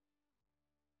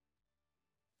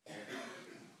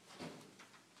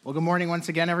Well, good morning once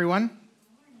again, everyone,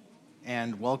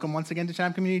 and welcome once again to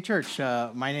Chatham Community Church.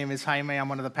 My name is Jaime. I'm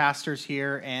one of the pastors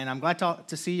here, and I'm glad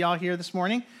to see y'all here this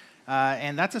morning.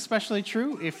 And that's especially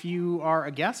true if you are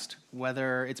a guest,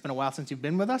 whether it's been a while since you've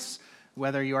been with us,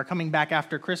 whether you are coming back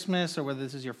after Christmas, or whether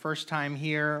this is your first time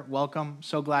here. Welcome.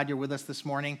 So glad you're with us this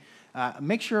morning.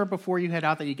 Make sure before you head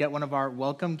out that you get one of our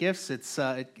welcome gifts.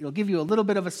 It'll give you a little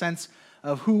bit of a sense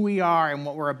of who we are and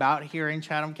what we're about here in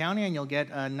Chatham County, and you'll get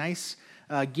a nice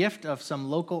gift of some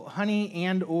local honey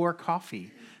and or coffee,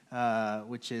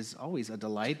 which is always a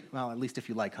delight. Well, at least if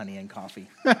you like honey and coffee.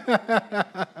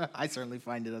 I certainly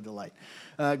find it a delight.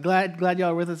 Glad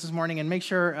y'all are with us this morning, and make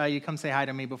sure you come say hi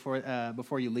to me before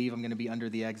you leave. I'm going to be under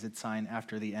the exit sign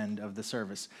after the end of the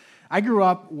service. I grew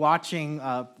up watching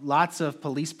lots of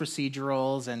police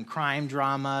procedurals and crime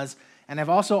dramas, and I've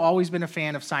also always been a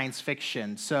fan of science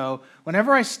fiction. So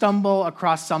whenever I stumble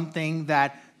across something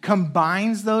that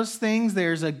combines those things,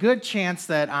 there's a good chance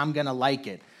that I'm going to like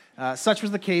it. Such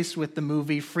was the case with the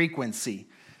movie Frequency.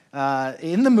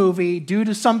 In the movie, due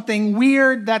to something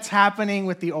weird that's happening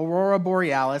with the Aurora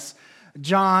Borealis,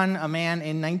 John, a man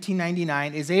in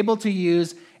 1999, is able to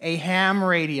use a ham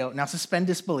radio. Now suspend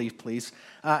disbelief, please.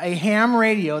 A ham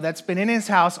radio that's been in his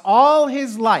house all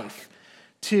his life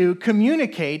to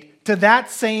communicate to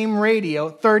that same radio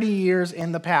 30 years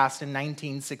in the past in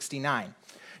 1969.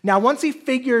 Now, once he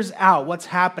figures out what's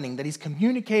happening, that he's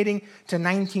communicating to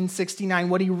 1969,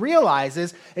 what he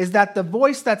realizes is that the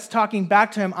voice that's talking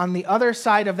back to him on the other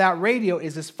side of that radio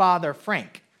is his father,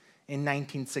 Frank, in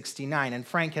 1969. And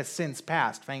Frank has since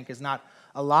passed. Frank is not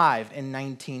alive in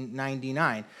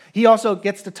 1999. He also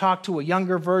gets to talk to a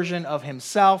younger version of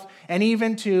himself and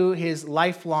even to his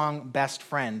lifelong best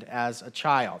friend as a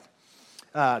child,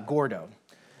 Gordo.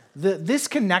 This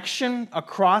connection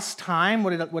across time,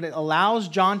 what it allows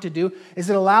John to do is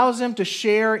it allows him to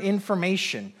share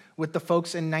information with the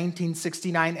folks in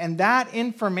 1969, and that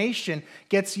information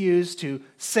gets used to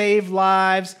save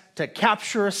lives, to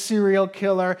capture a serial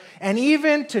killer, and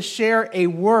even to share a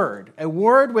word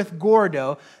with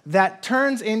Gordo that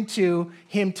turns into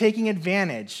him taking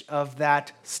advantage of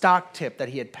that stock tip that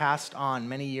he had passed on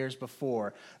many years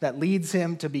before that leads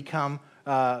him to become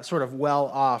sort of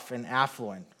well-off and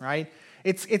affluent, right?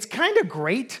 It's kind of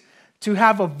great to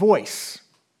have a voice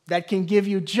that can give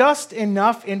you just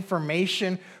enough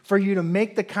information for you to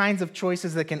make the kinds of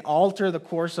choices that can alter the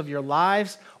course of your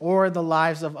lives or the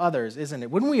lives of others, isn't it?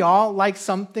 Wouldn't we all like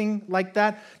something like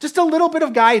that? Just a little bit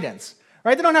of guidance,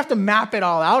 right? They don't have to map it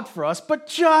all out for us, but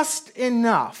just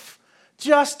enough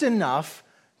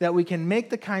that we can make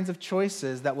the kinds of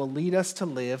choices that will lead us to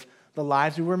live the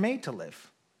lives we were made to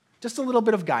live. Just a little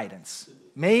bit of guidance,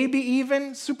 maybe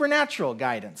even supernatural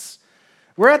guidance.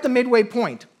 We're at the midway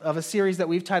point of a series that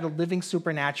we've titled Living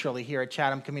Supernaturally here at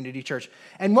Chatham Community Church.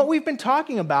 And what we've been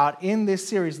talking about in this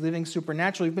series, Living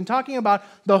Supernaturally, we've been talking about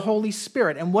the Holy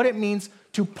Spirit and what it means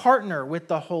to partner with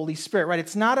the Holy Spirit, right?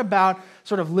 It's not about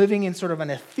sort of living in sort of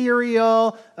an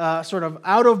ethereal, sort of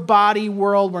out-of-body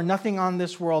world where nothing on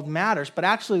this world matters, but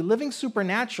actually living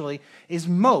supernaturally is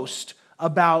most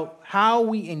about how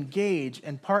we engage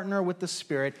and partner with the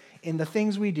Spirit in the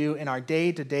things we do in our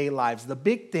day-to-day lives, the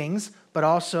big things, but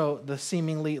also the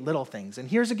seemingly little things. And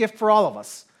here's a gift for all of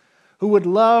us who would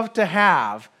love to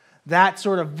have that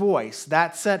sort of voice,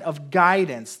 that set of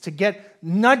guidance to get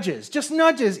nudges, just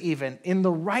nudges even, in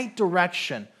the right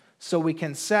direction so we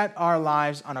can set our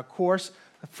lives on a course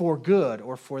for good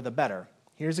or for the better.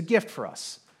 Here's a gift for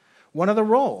us. One of the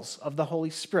roles of the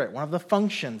Holy Spirit, one of the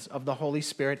functions of the Holy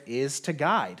Spirit is to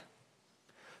guide.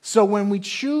 So when we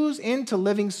choose into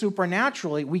living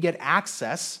supernaturally, we get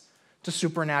access to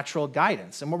supernatural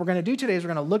guidance. And what we're going to do today is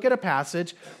we're going to look at a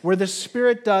passage where the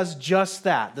Spirit does just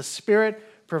that. The Spirit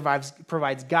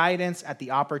provides guidance at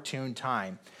the opportune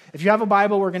time. If you have a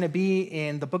Bible, we're going to be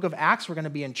in the book of Acts. We're going to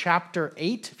be in chapter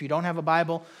 8. If you don't have a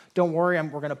Bible, don't worry.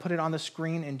 We're going to put it on the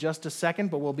screen in just a second,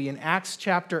 but we'll be in Acts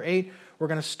chapter 8. We're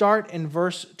going to start in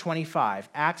verse 25.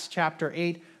 Acts chapter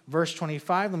 8, verse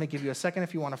 25. Let me give you a second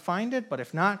if you want to find it, but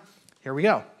if not, here we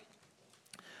go.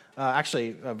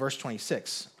 Verse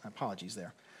 26. Apologies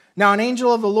there. Now an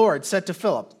angel of the Lord said to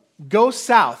Philip, "Go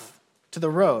south to the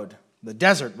road, the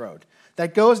desert road,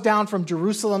 that goes down from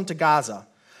Jerusalem to Gaza."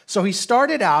 So he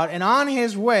started out, and on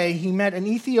his way he met an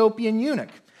Ethiopian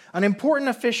eunuch, an important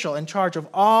official in charge of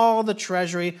all the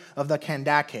treasury of the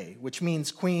Kandake, which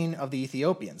means Queen of the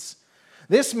Ethiopians.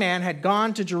 This man had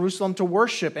gone to Jerusalem to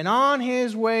worship, and on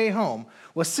his way home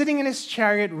was sitting in his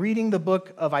chariot reading the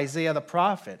book of Isaiah the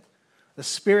prophet. The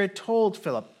Spirit told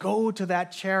Philip, "Go to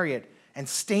that chariot and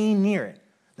stay near it."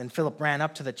 Then Philip ran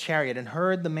up to the chariot and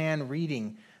heard the man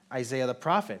reading Isaiah the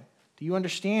prophet. Do you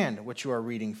understand what you are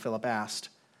reading? Philip asked.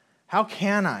 How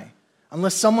can I,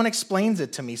 unless someone explains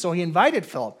it to me? So he invited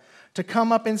Philip to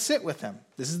come up and sit with him.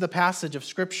 This is the passage of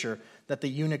Scripture that the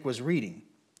eunuch was reading.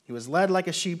 He was led like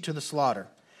a sheep to the slaughter,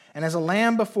 and as a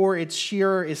lamb before its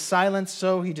shearer is silent,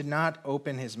 so he did not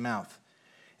open his mouth.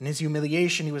 In his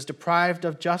humiliation he was deprived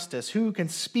of justice. Who can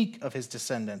speak of his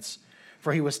descendants?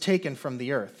 For he was taken from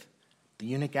the earth. The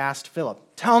eunuch asked Philip,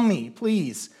 tell me,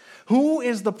 please, who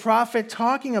is the prophet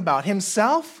talking about,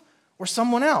 himself or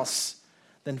someone else?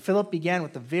 Then Philip began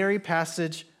with the very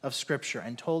passage of Scripture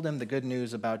and told him the good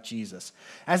news about Jesus.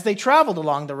 As they traveled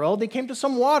along the road, they came to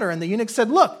some water, and the eunuch said,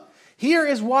 look, here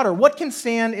is water. What can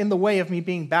stand in the way of me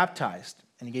being baptized?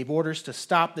 And he gave orders to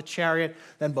stop the chariot.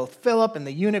 Then both Philip and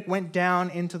the eunuch went down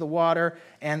into the water,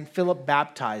 and Philip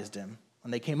baptized him.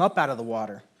 When they came up out of the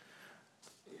water,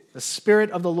 the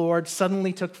Spirit of the Lord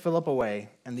suddenly took Philip away,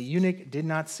 and the eunuch did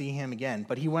not see him again,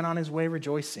 but he went on his way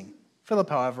rejoicing. Philip,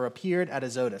 however, appeared at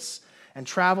Azotus and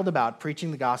traveled about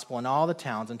preaching the gospel in all the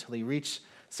towns until he reached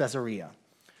Caesarea.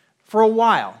 For a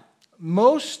while,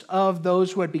 most of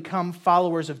those who had become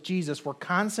followers of Jesus were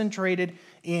concentrated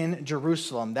in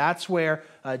Jerusalem. That's where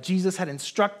Jesus had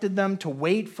instructed them to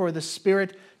wait for the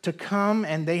Spirit to come,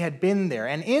 and they had been there.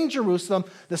 And in Jerusalem,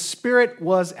 the Spirit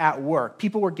was at work.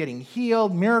 People were getting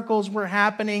healed, miracles were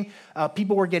happening,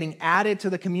 people were getting added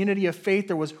to the community of faith.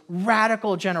 There was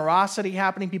radical generosity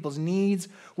happening, people's needs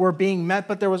were being met,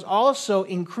 but there was also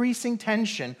increasing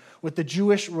tension with the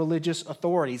Jewish religious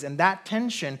authorities, and that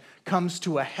tension comes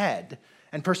to a head,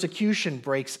 and persecution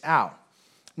breaks out.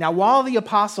 Now, while the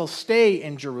apostles stay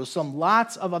in Jerusalem,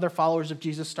 lots of other followers of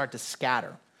Jesus start to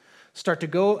scatter, start to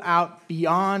go out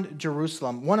beyond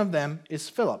Jerusalem. One of them is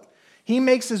Philip. He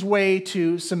makes his way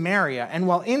to Samaria, and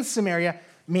while in Samaria,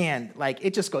 man, like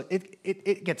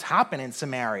it gets hopping in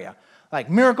Samaria. Like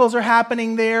miracles are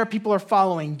happening there, people are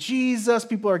following Jesus,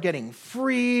 people are getting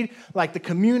freed, like the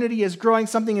community is growing,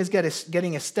 something is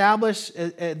getting established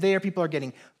there, people are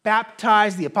getting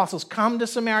baptized, the apostles come to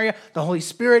Samaria, the Holy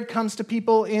Spirit comes to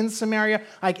people in Samaria.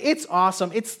 Like it's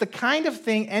awesome. It's the kind of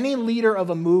thing any leader of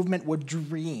a movement would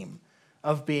dream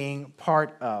of being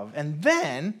part of. And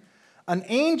then an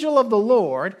angel of the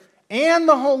Lord and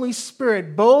the Holy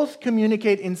Spirit both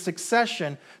communicate in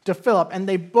succession to Philip, and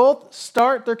they both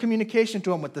start their communication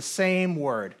to him with the same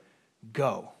word,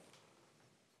 go,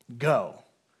 go,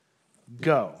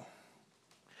 go.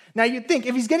 Now you'd think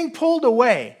if he's getting pulled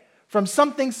away from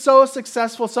something so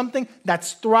successful, something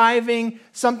that's thriving,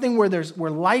 something where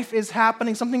life is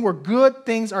happening, something where good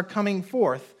things are coming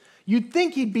forth, you'd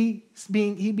think he'd be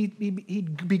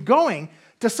going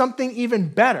to something even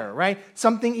better, right?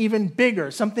 Something even bigger,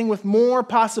 something with more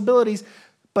possibilities,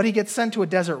 but he gets sent to a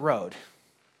desert road.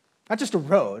 Not just a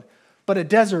road, but a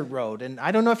desert road. And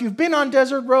I don't know if you've been on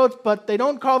desert roads, but they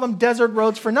don't call them desert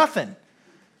roads for nothing.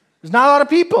 There's not a lot of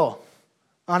people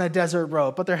on a desert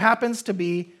road, but there happens to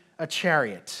be a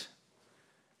chariot.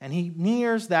 And he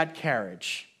nears that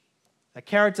carriage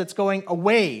that's going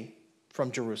away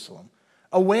from Jerusalem,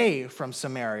 away from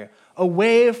Samaria,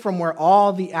 away from where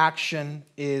all the action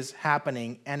is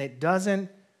happening, and it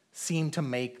doesn't seem to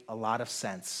make a lot of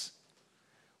sense.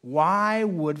 Why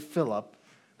would Philip,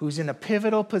 who's in a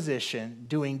pivotal position,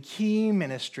 doing key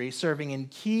ministry, serving in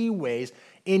key ways,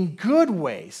 in good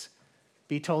ways,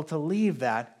 be told to leave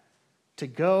that to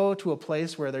go to a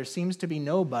place where there seems to be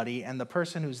nobody, and the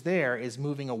person who's there is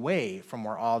moving away from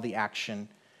where all the action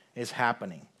is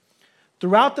happening?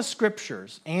 Throughout the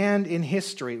Scriptures and in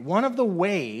history, one of the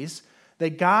ways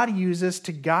that God uses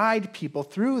to guide people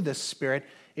through the Spirit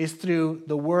is through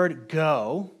the word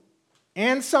go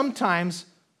and sometimes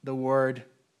the word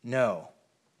no.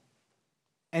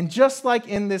 And just like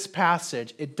in this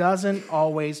passage, it doesn't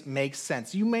always make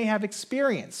sense. You may have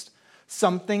experienced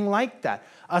something like that,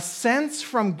 a sense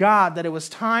from God that it was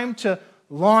time to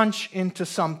launch into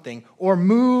something or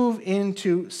move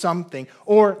into something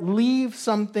or leave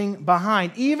something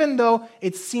behind, even though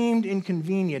it seemed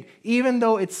inconvenient, even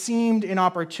though it seemed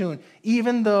inopportune,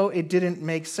 even though it didn't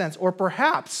make sense. Or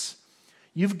perhaps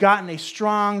you've gotten a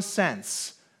strong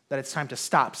sense that it's time to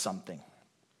stop something.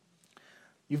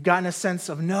 You've gotten a sense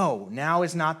of no, now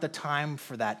is not the time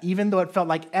for that, even though it felt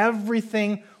like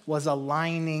everything was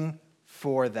aligning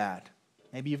for that.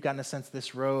 Maybe you've gotten a sense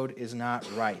this road is not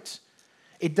right.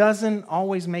 It doesn't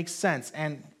always make sense.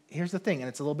 And here's the thing, and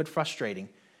it's a little bit frustrating.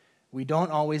 We don't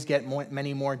always get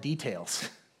many more details.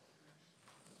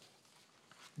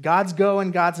 God's go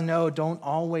and God's no don't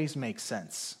always make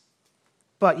sense.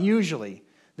 But usually,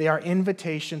 they are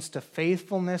invitations to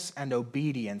faithfulness and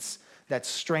obedience that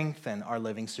strengthen our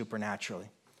living supernaturally.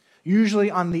 usually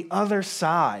on the other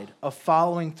side of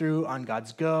following through on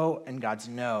God's go and God's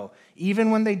no.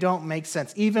 Even when they don't make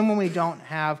sense, even when we don't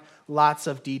have lots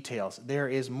of details, there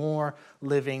is more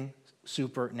living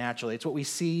supernaturally. It's what we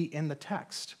see in the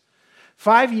text.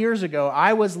 5 years ago,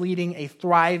 I was leading a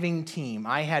thriving team.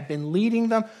 I had been leading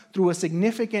them through a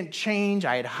significant change.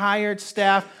 I had hired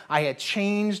staff. I had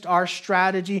changed our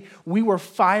strategy. We were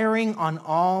firing on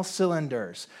all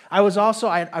cylinders. I was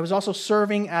also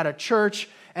serving at a church,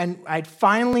 and I'd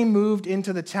finally moved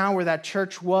into the town where that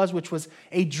church was, which was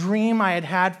a dream I had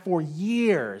had for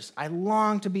years. I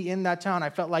longed to be in that town. I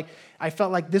felt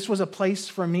like this was a place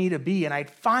for me to be, and I'd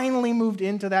finally moved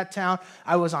into that town.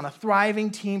 I was on a thriving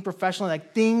team professionally,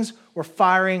 like things were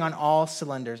firing on all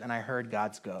cylinders, and I heard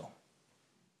God's go.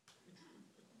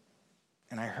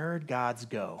 And I heard God's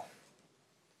go.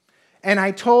 And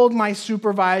I told my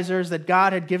supervisors that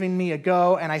God had given me a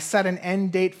go, and I set an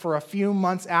end date for a few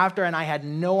months after, and I had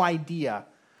no idea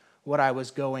what I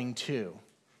was going to.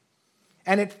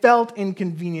 And it felt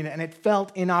inconvenient, and it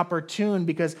felt inopportune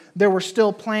because there were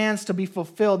still plans to be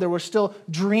fulfilled. There were still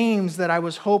dreams that I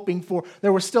was hoping for.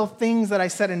 There were still things that I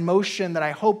set in motion that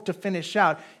I hoped to finish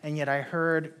out, and yet I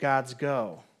heard God's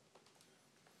go.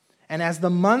 And as the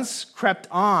months crept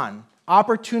on,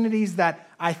 opportunities that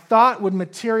I thought would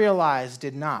materialize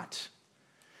did not.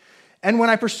 And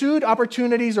when I pursued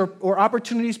opportunities or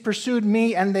opportunities pursued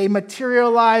me and they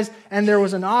materialized and there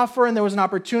was an offer and there was an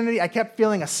opportunity, I kept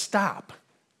feeling a stop,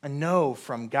 a no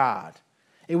from God.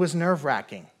 It was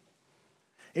nerve-wracking.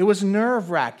 It was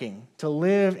nerve-wracking to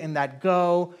live in that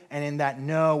go and in that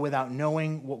no without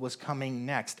knowing what was coming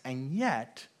next. And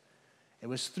yet, it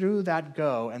was through that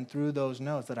go and through those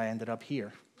no's that I ended up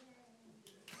here.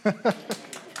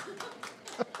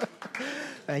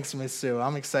 Thanks, Miss Sue.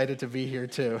 I'm excited to be here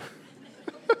too.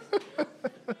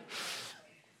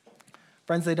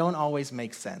 Friends, they don't always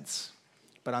make sense.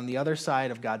 But on the other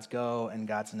side of God's go and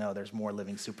God's no, there's more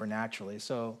living supernaturally.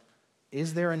 So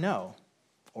is there a no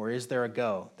or is there a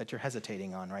go that you're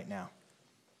hesitating on right now?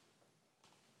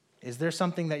 Is there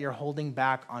something that you're holding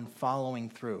back on following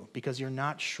through because you're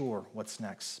not sure what's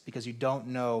next, because you don't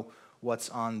know what's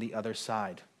on the other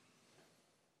side?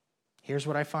 Here's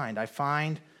what I find. I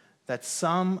find that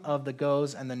some of the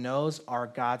goes and the no's are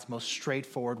God's most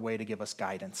straightforward way to give us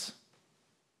guidance.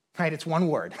 Right? It's one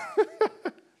word.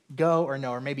 Go or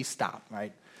no, or maybe stop,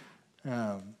 right?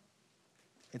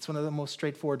 It's one of the most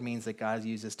straightforward means that God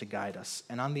uses to guide us.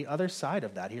 And on the other side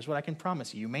of that, here's what I can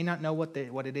promise you. You may not know what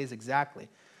it is exactly,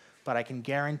 but I can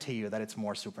guarantee you that it's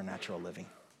more supernatural living.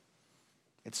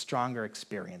 It's stronger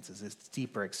experiences. It's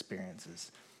deeper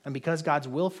experiences. And because God's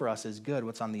will for us is good,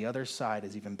 what's on the other side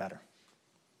is even better.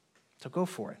 So go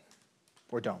for it.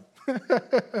 Or don't.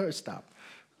 Or stop.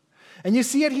 And you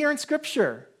see it here in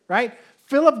Scripture, right?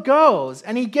 Philip goes,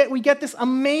 and we get this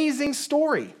amazing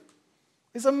story.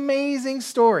 This amazing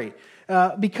story.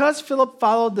 Because Philip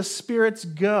followed the Spirit's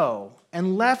go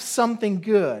and left something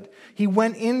good, he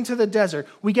went into the desert.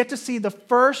 We get to see the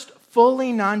first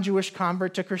fully non-Jewish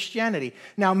convert to Christianity.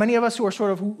 Now, many of us who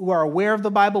are aware of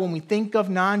the Bible, when we think of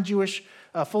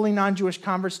fully non-Jewish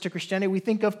converts to Christianity, we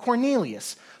think of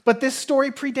Cornelius. But this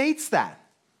story predates that.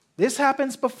 This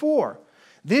happens before.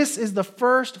 This is the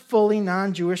first fully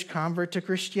non-Jewish convert to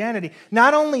Christianity.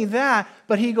 Not only that,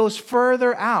 but he goes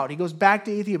further out. He goes back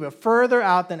to Ethiopia, further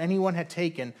out than anyone had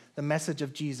taken the message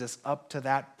of Jesus up to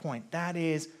that point. That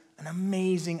is an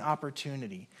amazing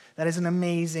opportunity. That is an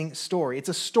amazing story. It's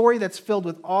a story that's filled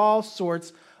with all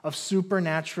sorts of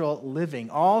supernatural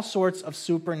living, all sorts of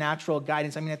supernatural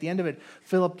guidance. I mean, at the end of it,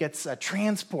 Philip gets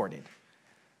transported,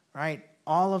 right?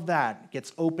 All of that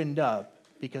gets opened up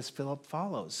because Philip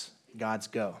follows God's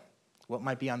go. What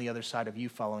might be on the other side of you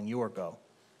following your go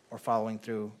or following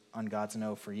through on God's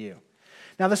no for you?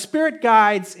 Now, the Spirit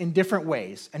guides in different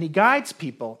ways, and he guides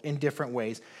people in different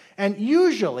ways. And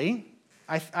usually,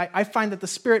 I find that the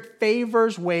Spirit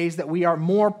favors ways that we are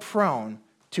more prone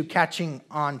to catching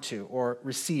onto or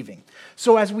receiving.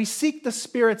 So as we seek the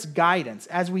Spirit's guidance,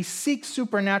 as we seek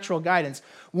supernatural guidance,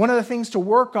 one of the things to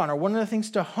work on or one of the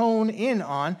things to hone in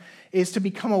on is to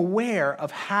become aware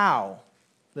of how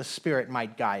the Spirit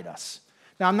might guide us.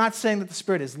 Now, I'm not saying that the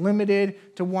Spirit is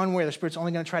limited to one way. The Spirit's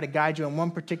only going to try to guide you in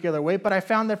one particular way, but I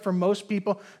found that for most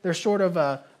people, there's sort of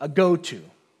a go-to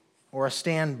or a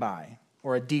standby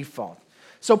or a default.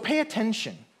 So pay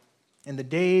attention in the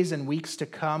days and weeks to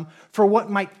come for what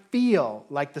might feel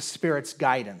like the Spirit's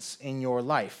guidance in your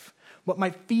life, what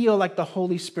might feel like the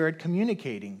Holy Spirit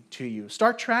communicating to you.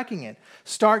 Start tracking it.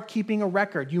 Start keeping a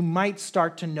record. You might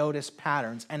start to notice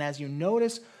patterns. And as you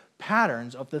notice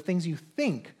patterns of the things you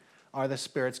think are the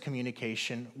Spirit's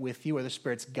communication with you or the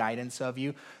Spirit's guidance of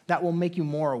you that will make you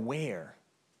more aware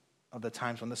of the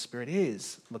times when the Spirit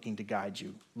is looking to guide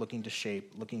you, looking to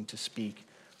shape, looking to speak,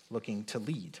 looking to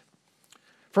lead.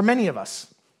 For many of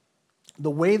us,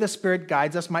 the way the Spirit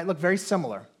guides us might look very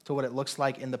similar to what it looks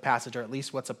like in the passage, or at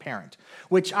least what's apparent,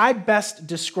 which I best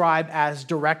describe as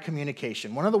direct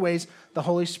communication. One of the ways the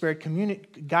Holy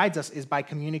Spirit guides us is by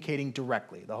communicating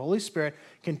directly. The Holy Spirit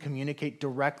can communicate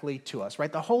directly to us,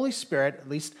 right? The Holy Spirit, at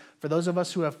least for those of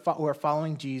us who are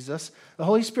following Jesus, the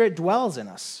Holy Spirit dwells in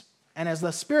us. And as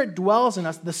the Spirit dwells in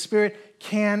us, the Spirit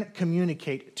can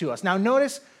communicate to us. Now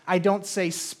notice I don't say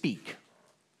speak.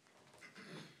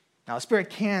 Now the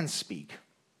Spirit can speak.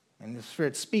 And the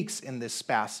Spirit speaks in this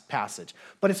passage.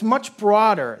 But it's much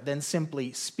broader than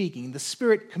simply speaking. The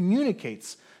Spirit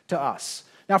communicates to us.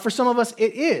 Now, for some of us,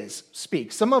 it is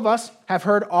speak. Some of us have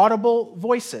heard audible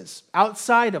voices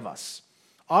outside of us.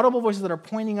 Audible voices that are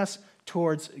pointing us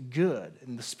towards good.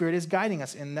 And the Spirit is guiding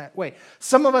us in that way.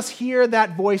 Some of us hear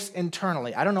that voice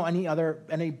internally. I don't know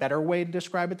any better way to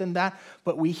describe it than that,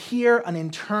 but we hear an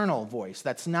internal voice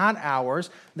that's not ours,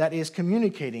 that is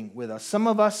communicating with us.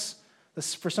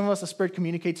 For some of us, the Spirit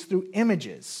communicates through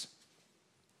images.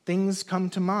 Things come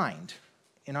to mind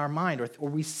in our mind, or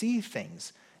we see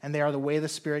things, and they are the way the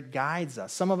Spirit guides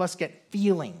us. Some of us get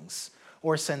feelings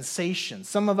or sensations.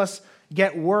 Some of us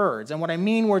get words. And what I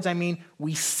mean words, I mean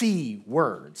we see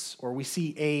words, or we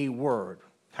see a word,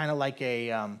 kind of like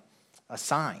a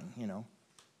sign, you know.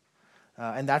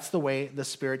 And that's the way the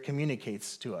Spirit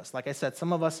communicates to us. Like I said,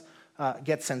 some of us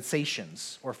get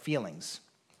sensations or feelings.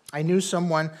 I knew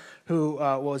someone who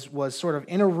was sort of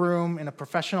in a room in a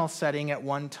professional setting at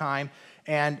one time,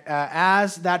 and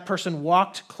as that person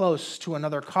walked close to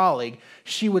another colleague,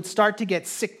 she would start to get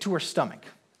sick to her stomach,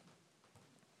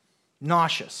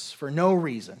 nauseous for no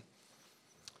reason.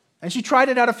 And she tried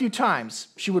it out a few times.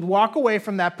 She would walk away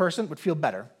from that person, would feel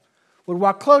better. Would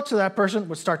walk close to that person,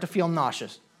 would start to feel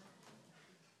nauseous.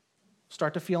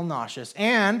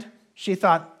 And she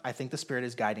thought, I think the Spirit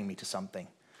is guiding me to something.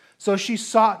 So she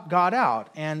sought God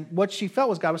out, and what she felt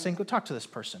was God was saying, go talk to this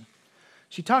person.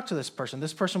 She talked to this person.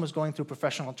 This person was going through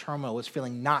professional turmoil, was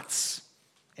feeling knots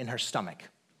in her stomach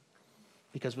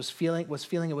because was feeling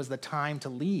it was the time to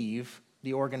leave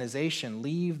the organization,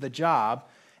 leave the job,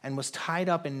 and was tied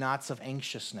up in knots of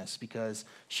anxiousness because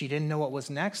she didn't know what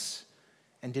was next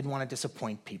and didn't want to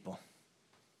disappoint people.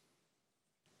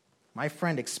 My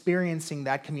friend, experiencing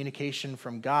that communication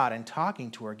from God and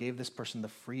talking to her gave this person the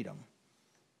freedom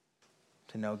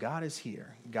to know God is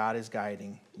here, God is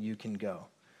guiding, you can go.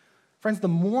 Friends, the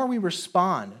more we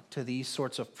respond to these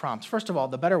sorts of prompts, first of all,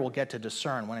 the better we'll get to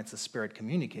discern when it's the Spirit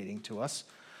communicating to us,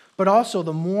 but also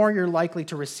the more you're likely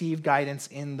to receive guidance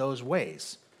in those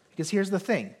ways. Because here's the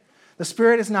thing, the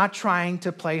Spirit is not trying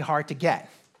to play hard to get.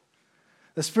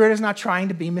 The Spirit is not trying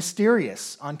to be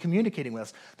mysterious on communicating with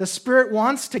us. The Spirit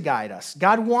wants to guide us.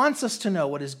 God wants us to know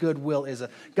what His good will is.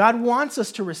 God wants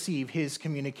us to receive His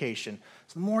communication.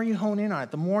 So the more you hone in on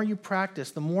it, the more you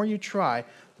practice, the more you try,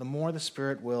 the more the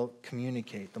Spirit will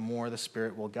communicate, the more the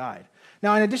Spirit will guide.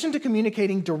 Now, in addition to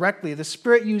communicating directly, the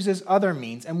Spirit uses other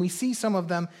means, and we see some of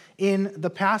them in the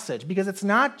passage, because it's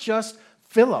not just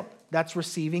Philip that's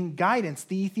receiving guidance.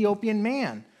 The Ethiopian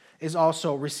man is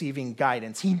also receiving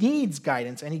guidance. He needs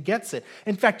guidance, and he gets it.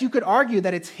 In fact, you could argue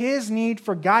that it's his need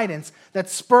for guidance that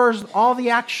spurs all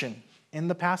the action in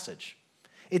the passage.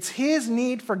 It's his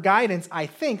need for guidance, I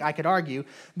think, I could argue,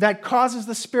 that causes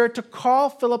the Spirit to call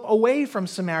Philip away from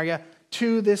Samaria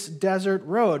to this desert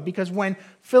road. Because when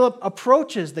Philip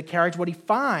approaches the carriage, what he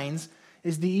finds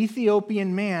is the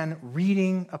Ethiopian man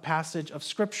reading a passage of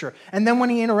Scripture. And then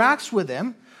when he interacts with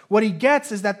him, what he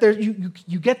gets is that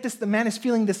you get this, the man is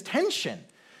feeling this tension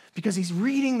because he's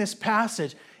reading this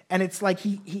passage, and it's like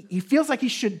he feels like he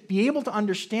should be able to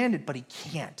understand it, but he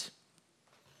can't.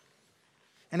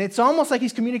 And it's almost like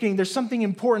he's communicating, there's something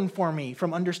important for me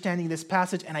from understanding this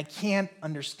passage, and I can't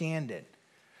understand it.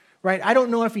 Right? I don't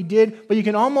know if he did, but you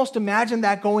can almost imagine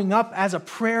that going up as a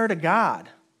prayer to God.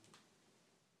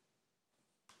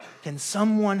 Can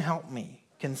someone help me?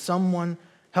 Can someone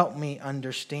help me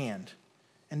understand?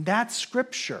 And that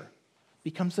Scripture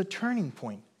becomes the turning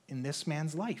point in this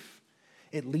man's life.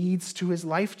 It leads to his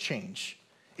life change.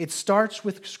 It starts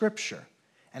with Scripture,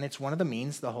 and it's one of the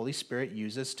means the Holy Spirit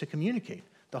uses to communicate.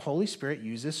 The Holy Spirit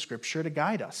uses Scripture to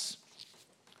guide us.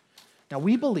 Now,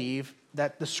 we believe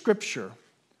that the Scripture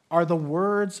are the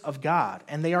words of God,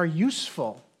 and they are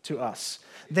useful to us.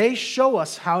 They show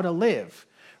us how to live,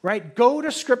 right? Go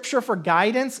to Scripture for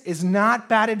guidance is not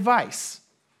bad advice.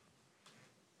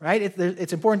 right?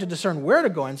 It's important to discern where to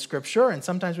go in Scripture, and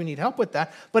sometimes we need help with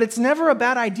that. But it's never a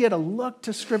bad idea to look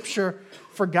to Scripture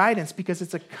for guidance because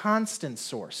it's a constant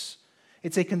source.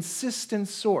 It's a consistent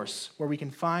source where we can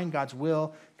find God's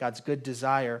will, God's good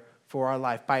desire for our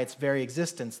life by its very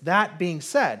existence. That being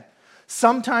said,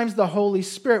 sometimes the Holy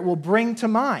Spirit will bring to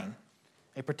mind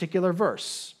a particular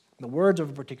verse, the words of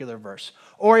a particular verse,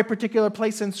 or a particular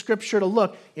place in Scripture to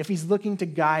look if he's looking to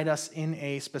guide us in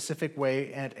a specific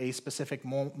way at a specific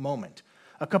moment.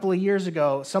 A couple of years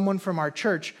ago, someone from our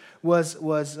church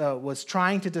was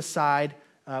trying to decide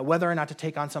whether or not to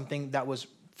take on something that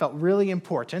felt really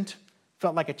important,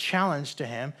 felt like a challenge to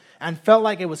him, and felt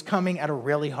like it was coming at a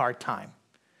really hard time.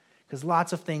 Because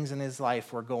lots of things in his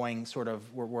life were going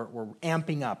were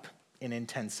amping up in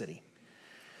intensity.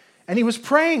 And he was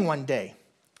praying one day,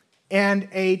 and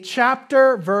a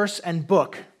chapter, verse, and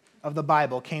book of the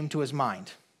Bible came to his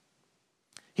mind.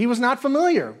 He was not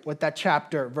familiar with that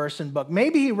chapter, verse, and book.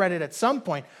 Maybe he read it at some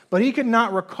point, but he could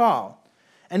not recall.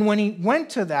 And when he went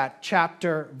to that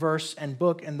chapter, verse, and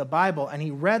book in the Bible, and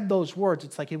he read those words,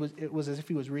 it's like it was as if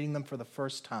he was reading them for the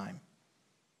first time.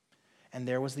 And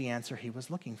there was the answer he was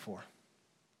looking for.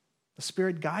 The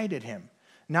Spirit guided him,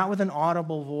 not with an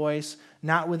audible voice,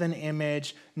 not with an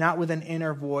image, not with an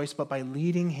inner voice, but by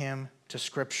leading him to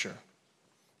Scripture.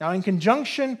 Now, in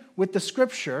conjunction with the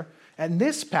Scripture, in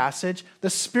this passage, the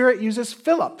Spirit uses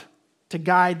Philip to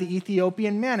guide the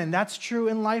Ethiopian man, and that's true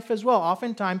in life as well.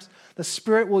 Oftentimes, the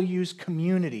Spirit will use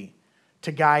community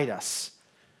to guide us.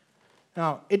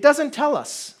 Now, it doesn't tell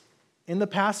us in the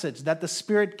passage that the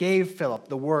Spirit gave Philip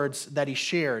the words that he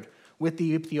shared with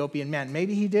the Ethiopian man.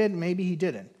 Maybe he did, maybe he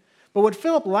didn't. But what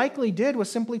Philip likely did was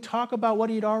simply talk about what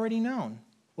he'd already known,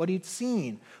 what he'd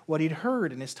seen, what he'd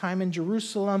heard in his time in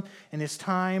Jerusalem, in his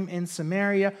time in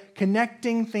Samaria,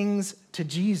 connecting things to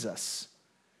Jesus.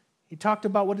 He talked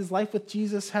about what his life with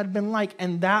Jesus had been like,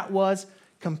 and that was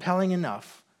compelling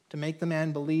enough to make the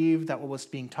man believe that what was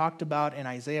being talked about in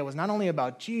Isaiah was not only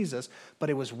about Jesus, but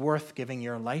it was worth giving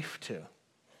your life to.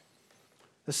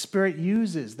 The Spirit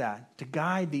uses that to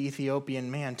guide the Ethiopian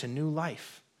man to new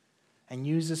life and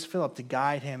uses Philip to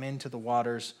guide him into the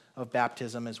waters of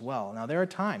baptism as well. Now, there are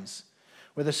times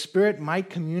where the Spirit might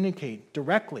communicate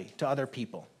directly to other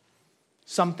people,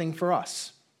 something for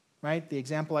us. Right? The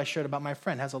example I shared about my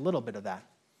friend has a little bit of that.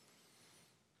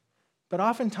 But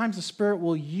oftentimes the Spirit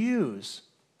will use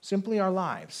simply our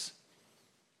lives,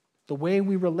 the way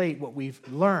we relate, what we've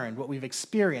learned, what we've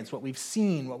experienced, what we've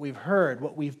seen, what we've heard,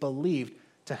 what we've believed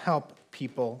to help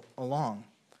people along.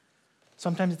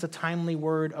 Sometimes it's a timely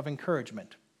word of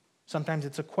encouragement. Sometimes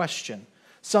it's a question.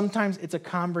 Sometimes it's a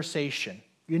conversation.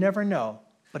 You never know,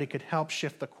 but it could help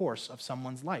shift the course of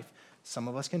someone's life. Some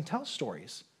of us can tell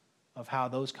stories of how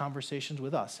those conversations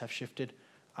with us have shifted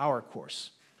our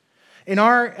course. In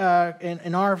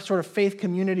our sort of faith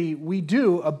community, we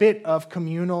do a bit of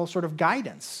communal sort of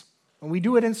guidance. And we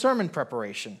do it in sermon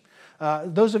preparation.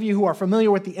 Those of you who are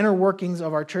familiar with the inner workings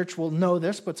of our church will know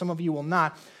this, but some of you will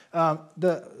not.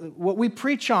 What we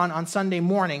preach on Sunday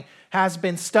morning has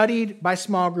been studied by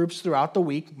small groups throughout the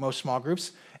week, most small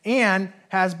groups, and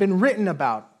has been written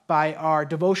about by our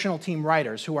devotional team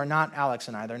writers, who are not Alex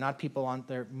and I.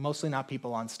 They're mostly not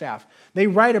people on staff. They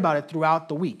write about it throughout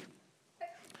the week.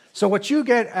 So what you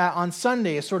get on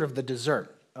Sunday is sort of the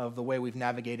dessert of the way we've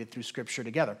navigated through Scripture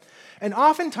together. And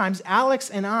oftentimes, Alex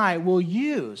and I will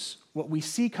use what we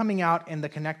see coming out in the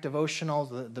Connect devotionals,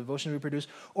 the devotion we produce,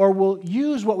 or we'll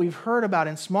use what we've heard about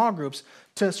in small groups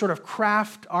to sort of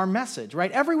craft our message,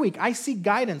 right? Every week, I seek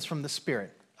guidance from the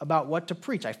Spirit about what to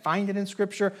preach. I find it in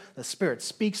Scripture. The Spirit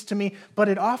speaks to me, but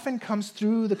it often comes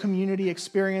through the community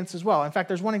experience as well. In fact,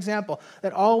 there's one example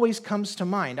that always comes to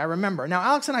mind. I remember. Now,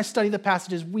 Alex and I study the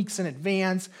passages weeks in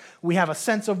advance. We have a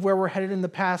sense of where we're headed in the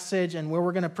passage and where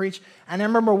we're going to preach. And I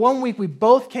remember one week we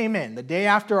both came in, the day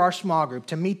after our small group,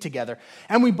 to meet together.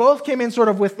 And we both came in sort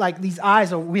of with like these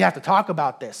eyes of, we have to talk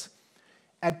about this.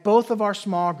 At both of our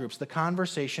small groups, the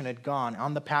conversation had gone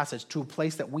on the passage to a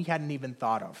place that we hadn't even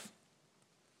thought of.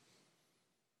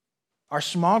 Our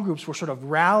small groups were sort of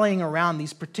rallying around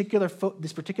this particular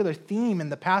theme in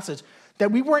the passage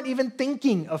that we weren't even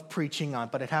thinking of preaching on,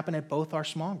 but it happened at both our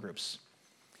small groups.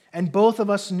 And both of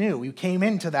us knew. We came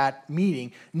into that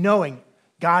meeting knowing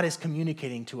God is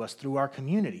communicating to us through our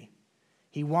community.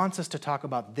 He wants us to talk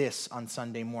about this on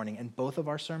Sunday morning, and both of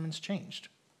our sermons changed.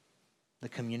 The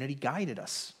community guided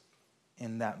us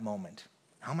in that moment.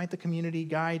 How might the community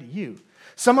guide you?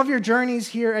 Some of your journeys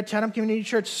here at Chatham Community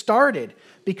Church started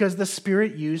because the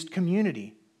Spirit used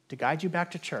community to guide you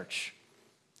back to church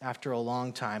after a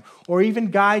long time, or even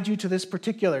guide you to this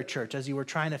particular church as you were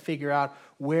trying to figure out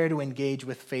where to engage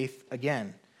with faith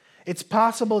again. It's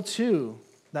possible, too,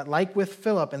 that like with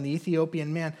Philip and the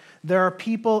Ethiopian man, there are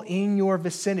people in your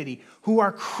vicinity who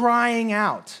are crying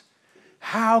out,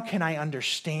 how can I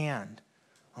understand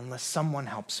unless someone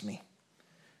helps me?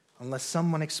 Unless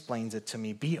someone explains it to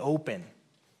me. Be open,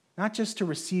 not just to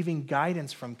receiving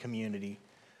guidance from community,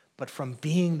 but from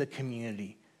being the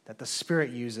community that the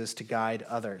Spirit uses to guide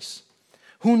others.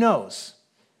 Who knows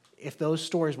if those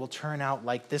stories will turn out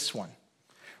like this one,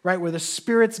 right? Where the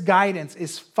Spirit's guidance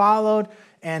is followed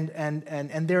and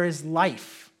there is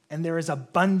life, and there is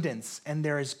abundance, and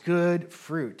there is good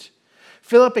fruit.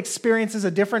 Philip experiences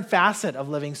a different facet of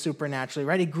living supernaturally,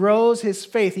 right? He grows his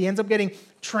faith. He ends up getting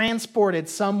transported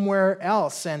somewhere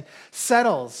else and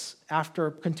settles after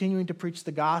continuing to preach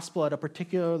the gospel at a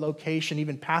particular location,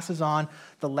 even passes on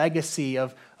the legacy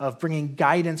of bringing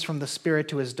guidance from the Spirit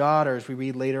to his daughters, we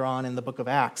read later on in the book of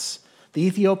Acts. The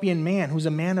Ethiopian man, who's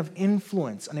a man of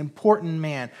influence, an important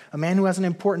man, a man who has an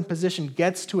important position,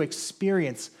 gets to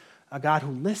experience a God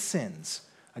who listens,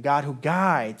 a God who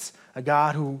guides, a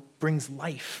God who brings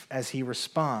life as he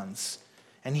responds.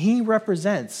 And he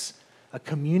represents a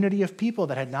community of people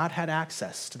that had not had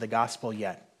access to the gospel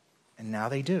yet. And now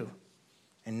they do.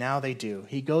 And now they do.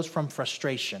 He goes from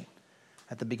frustration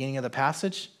at the beginning of the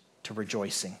passage to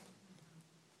rejoicing.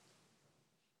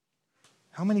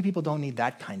 How many people don't need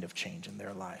that kind of change in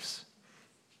their lives?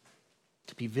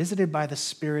 To be visited by the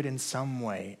Spirit in some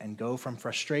way and go from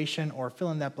frustration or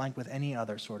fill in that blank with any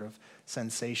other sort of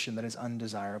sensation that is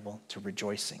undesirable to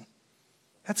rejoicing.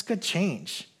 That's good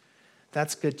change.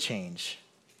 That's good change.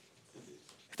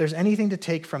 If there's anything to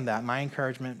take from that, my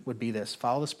encouragement would be this: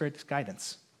 follow the Spirit's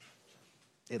guidance.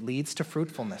 It leads to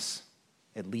fruitfulness.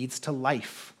 It leads to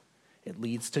life. It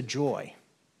leads to joy.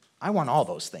 I want all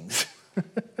those things.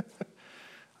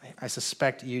 I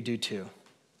suspect you do too.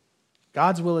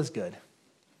 God's will is good.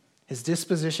 His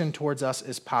disposition towards us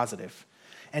is positive.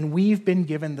 And we've been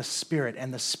given the Spirit,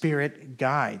 and the Spirit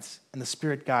guides, and the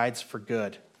Spirit guides for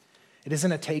good. It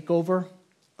isn't a takeover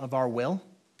of our will.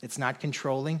 It's not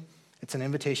controlling. It's an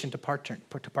invitation to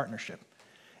partnership.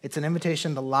 It's an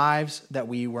invitation to the lives that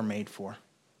we were made for.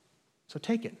 So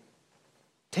take it.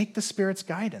 Take the Spirit's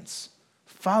guidance.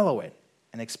 Follow it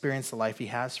and experience the life he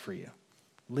has for you.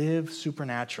 Live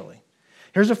supernaturally.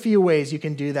 Here's a few ways you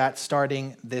can do that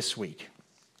starting this week.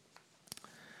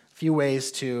 A few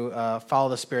ways to follow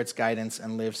the Spirit's guidance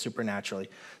and live supernaturally.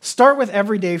 Start with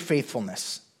everyday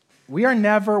faithfulness. We are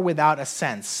never without a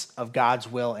sense of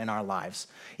God's will in our lives.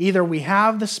 Either we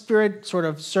have the Spirit sort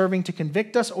of serving to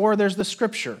convict us, or there's the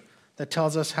Scripture that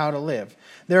tells us how to live.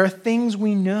 There are things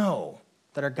we know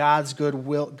that are God's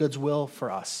God's will for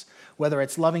us. Whether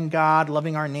it's loving God,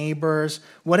 loving our neighbors,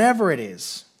 whatever it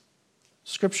is,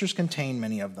 Scriptures contain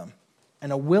many of them.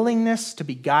 And a willingness to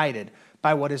be guided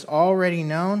by what is already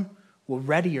known will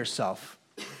ready yourself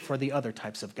for the other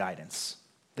types of guidance,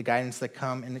 the guidance that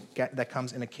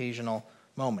comes in occasional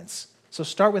moments. So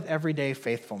start with everyday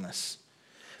faithfulness.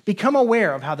 Become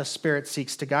aware of how the Spirit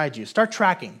seeks to guide you. Start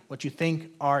tracking what you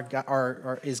think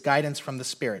is guidance from the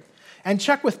Spirit. And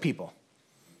check with people.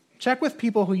 Check with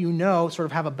people who you know sort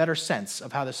of have a better sense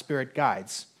of how the Spirit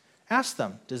guides. Ask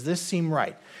them, does this seem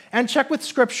right? And check with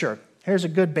Scripture. Here's a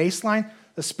good baseline.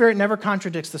 The Spirit never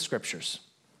contradicts the Scriptures.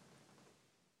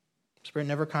 The Spirit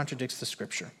never contradicts the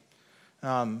Scripture.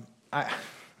 I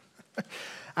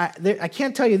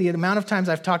can't tell you the amount of times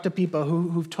I've talked to people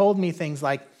who've told me things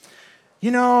like,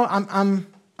 I'm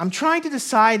trying to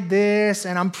decide this,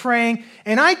 and I'm praying,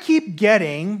 and I keep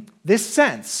getting this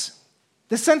sense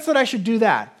that I should do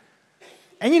that.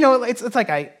 And it's like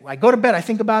I go to bed, I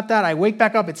think about that, I wake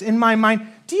back up, it's in my mind.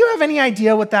 Do you have any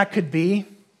idea what that could be?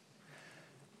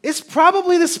 It's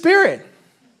probably the Spirit.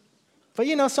 But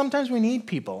sometimes we need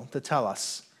people to tell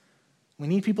us. We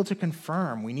need people to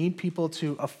confirm. We need people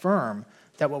to affirm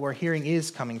that what we're hearing is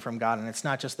coming from God, and it's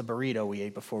not just the burrito we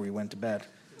ate before we went to bed.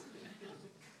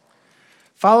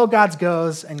 Follow God's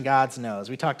goes and God's knows.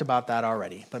 We talked about that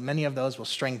already, but many of those will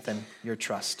strengthen your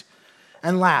trust.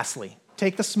 And lastly,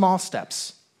 take the small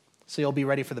steps so you'll be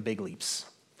ready for the big leaps.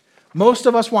 Most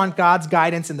of us want God's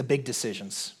guidance in the big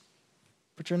decisions,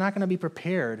 but you're not going to be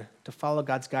prepared to follow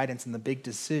God's guidance in the big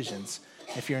decisions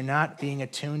if you're not being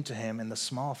attuned to him in the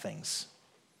small things.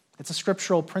 It's a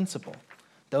scriptural principle.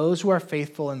 Those who are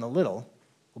faithful in the little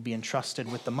will be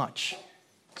entrusted with the much.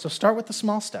 So start with the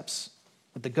small steps,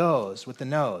 with the goes, with the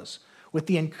knows, with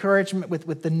the encouragement,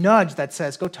 with the nudge that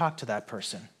says, go talk to that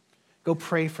person. Go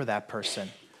pray for that person.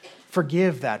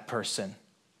 Forgive that person.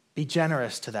 Be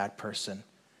generous to that person.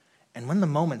 And when the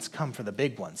moments come for the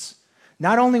big ones,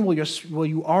 not only will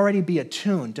you already be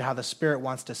attuned to how the Spirit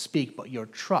wants to speak, but your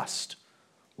trust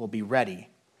will be ready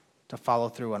to follow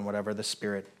through on whatever the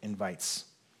Spirit invites.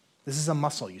 This is a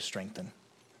muscle you strengthen,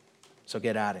 so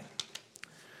get at it.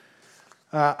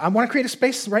 I want to create a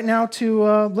space right now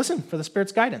to listen for the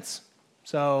Spirit's guidance.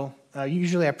 So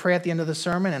usually I pray at the end of the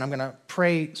sermon, and I'm going to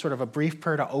pray sort of a brief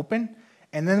prayer to open,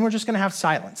 and then we're just going to have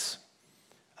silence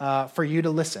for you to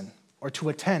listen or to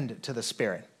attend to the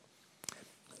Spirit.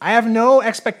 I have no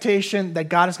expectation that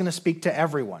God is going to speak to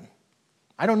everyone.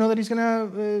 I don't know that he's going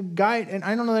to guide, and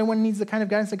I don't know that anyone needs the kind of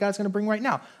guidance that God's going to bring right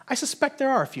now. I suspect there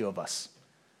are a few of us,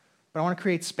 but I want to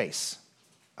create space.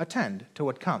 Attend to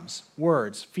what comes.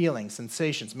 Words, feelings,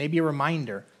 sensations, maybe a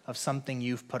reminder of something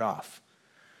you've put off.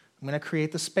 I'm going to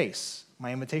create the space.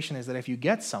 My invitation is that if you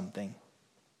get something,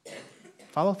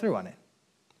 follow through on it.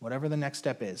 Whatever the next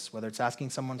step is, whether it's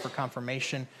asking someone for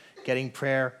confirmation, getting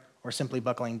prayer, or simply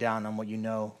buckling down on what you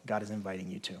know God is inviting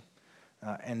you to.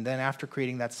 And then after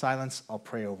creating that silence, I'll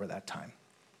pray over that time.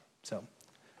 So,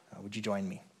 would you join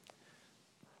me?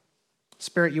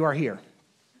 Spirit, you are here,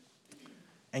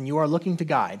 and you are looking to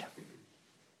guide.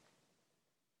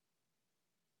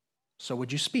 So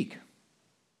would you speak?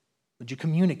 Would you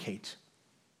communicate?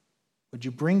 Would you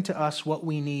bring to us what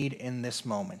we need in this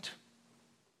moment?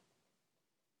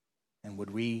 And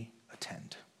would we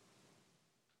attend?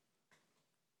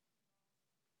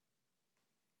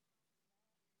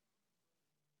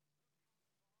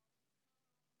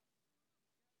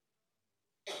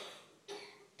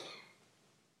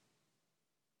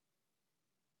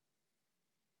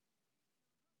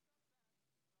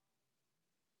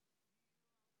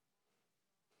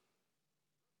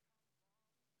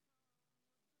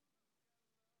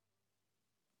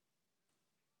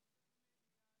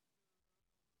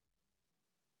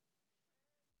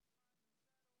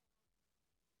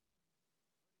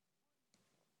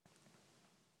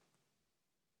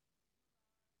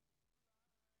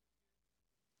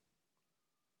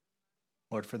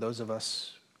 Lord, for those of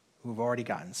us who've already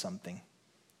gotten something,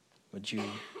 would you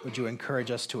encourage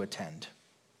us to attend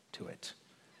to it?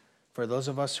 For those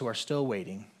of us who are still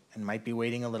waiting and might be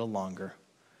waiting a little longer,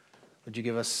 would you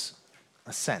give us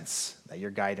a sense that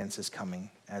your guidance is coming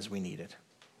as we need it?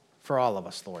 For all of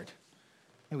us, Lord,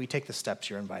 may we take the steps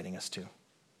you're inviting us to.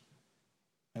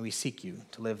 May we seek you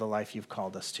to live the life you've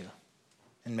called us to.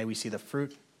 And may we see the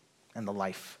fruit and the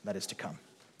life that is to come.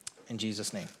 In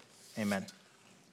Jesus' name, amen.